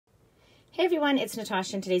Hey everyone, it's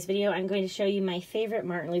Natasha. In today's video, I'm going to show you my favorite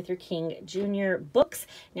Martin Luther King Jr. books.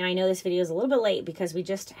 Now, I know this video is a little bit late because we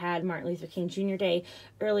just had Martin Luther King Jr. Day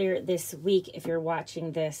earlier this week, if you're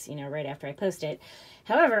watching this, right after I post it.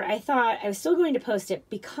 However, I thought I was still going to post it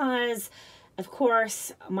because, of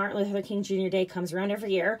course, Martin Luther King Jr. Day comes around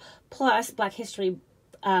every year, plus Black History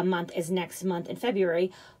Month is next month in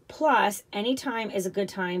February. Plus, any time is a good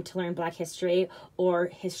time to learn Black history or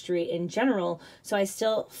history in general. So I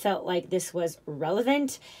still felt like this was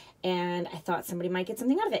relevant and I thought somebody might get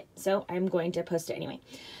something out of it. So I'm going to post it anyway.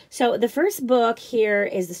 So the first book here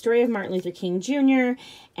is The Story of Martin Luther King Jr.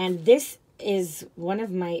 And this is one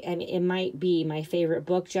of my, it might be my favorite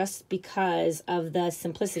book just because of the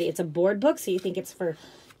simplicity. It's a board book, so you think it's for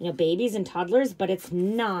babies and toddlers, but it's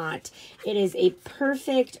not. It is a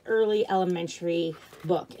perfect early elementary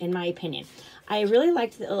book, in my opinion. I really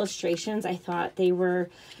liked the illustrations. I thought they were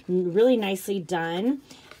really nicely done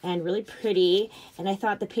and really pretty. And I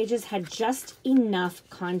thought the pages had just enough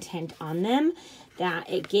content on them that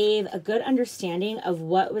it gave a good understanding of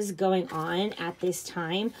what was going on at this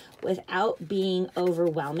time without being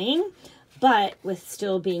overwhelming, but with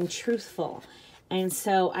still being truthful. And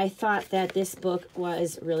so I thought that this book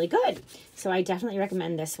was really good. So I definitely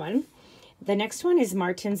recommend this one. The next one is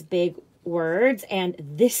Martin's Big Words. And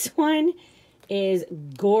this one is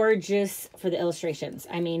gorgeous for the illustrations.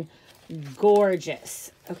 I mean,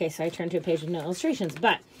 gorgeous. Okay, so I turned to a page with no illustrations.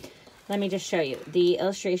 But let me just show you. The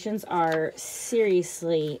illustrations are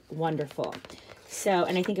seriously wonderful. So,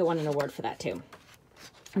 and I think it won an award for that too.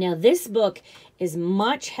 Now, this book is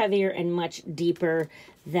much heavier and much deeper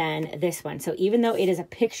than this one. So even though it is a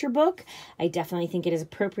picture book, I definitely think it is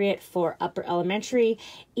appropriate for upper elementary,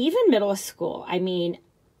 even middle school. I mean,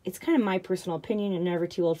 it's kind of my personal opinion. I'm never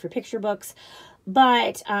too old for picture books.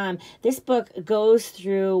 But this book goes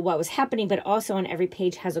through what was happening, but also on every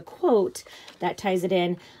page has a quote that ties it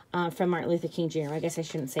in from Martin Luther King Jr. I guess I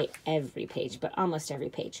shouldn't say every page, but almost every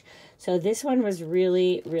page. So this one was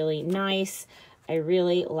really, really nice. I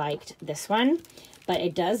really liked this one, but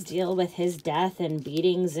it does deal with his death and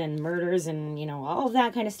beatings and murders and, all of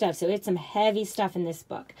that kind of stuff. So it's some heavy stuff in this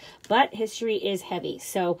book, but history is heavy.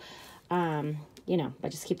 So, but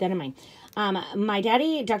just keep that in mind. My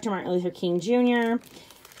daddy, Dr. Martin Luther King Jr.,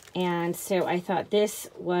 and so I thought this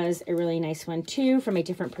was a really nice one too, from a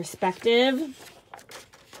different perspective.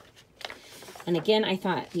 And again, I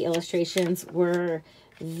thought the illustrations were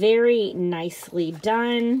very nicely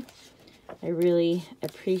done. I really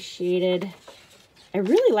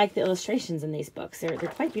like the illustrations in these books. They're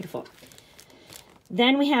quite beautiful.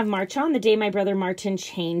 Then we have March On, The Day My Brother Martin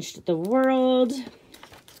Changed the World.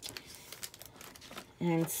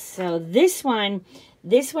 And so this one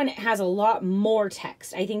has a lot more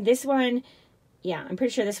text. I think this one, yeah, I'm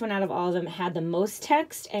pretty sure this one out of all of them had the most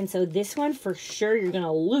text. And so this one, for sure, you're going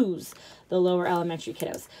to lose the lower elementary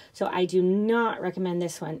kiddos. So I do not recommend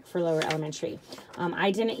this one for lower elementary. I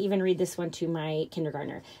didn't even read this one to my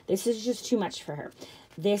kindergartner. This is just too much for her.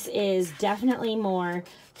 This is definitely more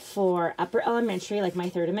for upper elementary, like my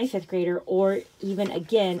 3rd and my 5th grader, or even,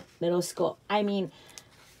 again, middle school. I mean,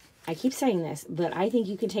 I keep saying this, but I think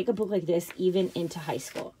you can take a book like this even into high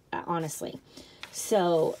school, honestly.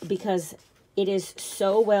 So, because it is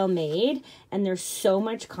so well made and there's so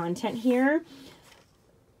much content here,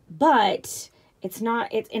 but it's not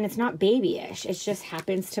babyish. It just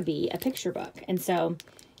happens to be a picture book. And so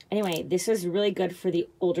anyway, this was really good for the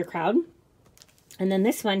older crowd. And then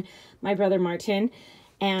this one, My Brother Martin,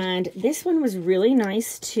 and this one was really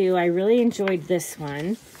nice too. I really enjoyed this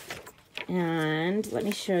one. And let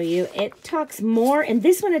me show you. It talks more, and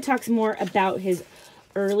this one it talks more about his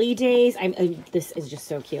early days. This is just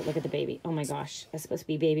so cute. Look at the baby. Oh my gosh, that's supposed to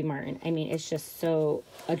be baby Martin. I mean, it's just so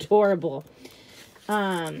adorable.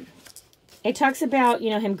 It talks about,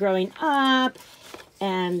 him growing up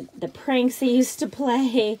and the pranks he used to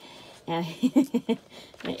play. It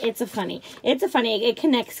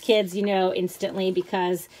connects kids, instantly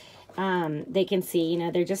because they can see,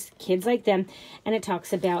 they're just kids like them. And it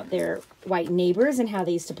talks about their white neighbors and how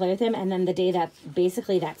they used to play with him. And then the day that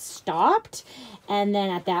basically that stopped. And then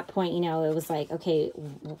at that point, it was like, okay,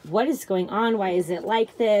 what is going on? Why is it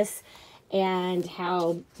like this? And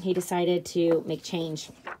how he decided to make change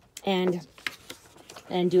and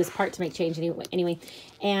do his part to make change anyway.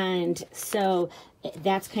 And so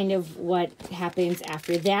that's kind of what happens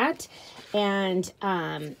after that. And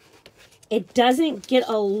it doesn't get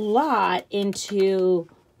a lot into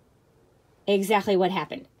exactly what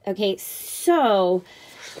happened. Okay, so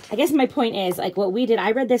I guess my point is, like, what we did,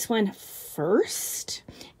 I read this one first,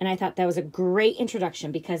 and I thought that was a great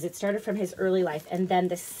introduction because it started from his early life. And then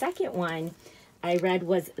the second one, I read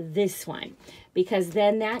was this one, because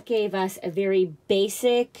then that gave us a very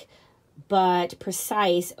basic but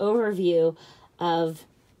precise overview of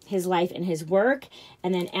his life and his work.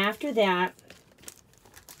 And then after that,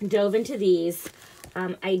 dove into these.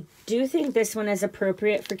 I do think this one is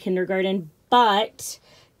appropriate for kindergarten, but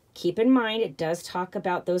keep in mind it does talk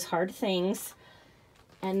about those hard things.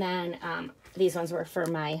 And then these ones were for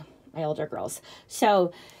my older girls.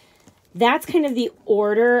 So that's kind of the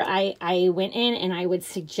order I went in, and I would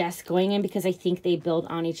suggest going in because I think they build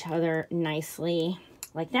on each other nicely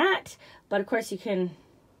like that. But of course you can,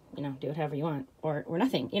 you know, do whatever you want or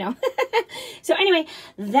nothing, you know. So anyway,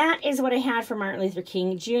 that is what I had for Martin Luther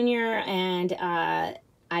King Jr. And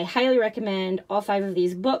I highly recommend all 5 of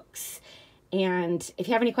these books. And if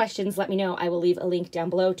you have any questions, let me know. I will leave a link down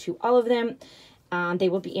below to all of them. They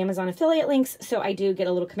will be Amazon affiliate links, so I do get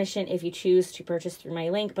a little commission if you choose to purchase through my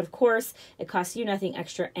link. But of course, it costs you nothing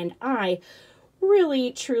extra, and I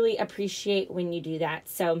really, truly appreciate when you do that.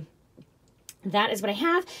 So that is what I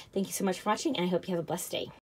have. Thank you so much for watching, and I hope you have a blessed day.